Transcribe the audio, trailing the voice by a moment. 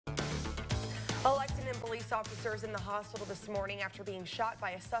Lexington police officers in the hospital this morning after being shot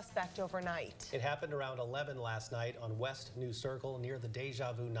by a suspect overnight. It happened around 11 last night on West New Circle near the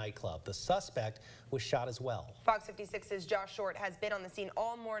Deja Vi nightclub. The suspect was shot as well. Fox 56's Josh Short has been on the scene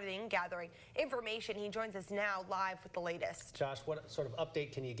all morning gathering information. He joins us now live with the latest. Josh, what sort of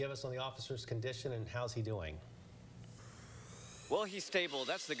update can you give us on the officer's condition and how's he doing? Well, he's stable.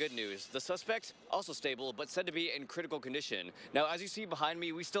 That's the good news. The suspect, also stable, but said to be in critical condition. Now, as you see behind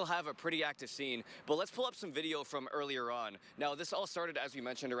me, we still have a pretty active scene, but let's pull up some video from earlier on. Now, this all started, as we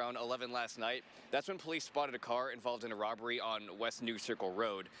mentioned, around 11 last night. That's when police spotted a car involved in a robbery on West New Circle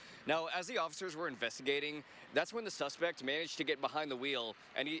Road. Now, as the officers were investigating, that's when the suspect managed to get behind the wheel,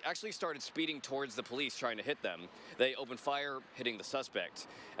 and he actually started speeding towards the police, trying to hit them. They opened fire, hitting the suspect.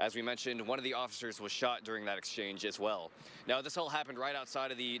 As we mentioned, one of the officers was shot during that exchange as well. Now, this all happened right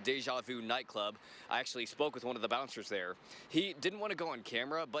outside of the Deja Vi nightclub. I actually spoke with one of the bouncers there. He didn't want to go on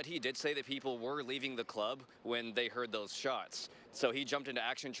camera, but he did say that people were leaving the club when they heard those shots. So he jumped into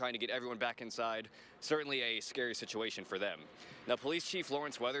action trying to get everyone back inside. Certainly a scary situation for them. Now, Police Chief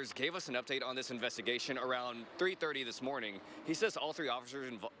Lawrence Weathers gave us an update on this investigation around 3:30 this morning. He says all three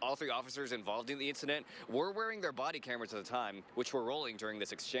officers involved in the incident were wearing their body cameras at the time, which were rolling during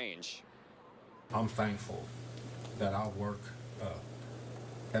this exchange. I'm thankful that I work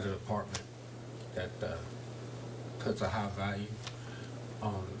at a department that puts a high value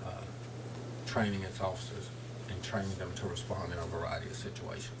on training its officers and training them to respond in a variety of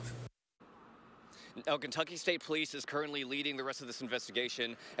situations. Now, Kentucky State Police is currently leading the rest of this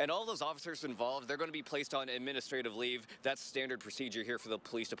investigation, and all those officers involved, they're going to be placed on administrative leave. That's standard procedure here for the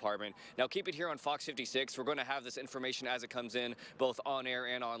police department. Now, keep it here on Fox 56. We're going to have this information as it comes in, both on air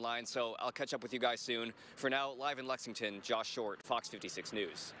and online, so I'll catch up with you guys soon. For now, live in Lexington, Josh Short, Fox 56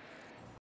 News.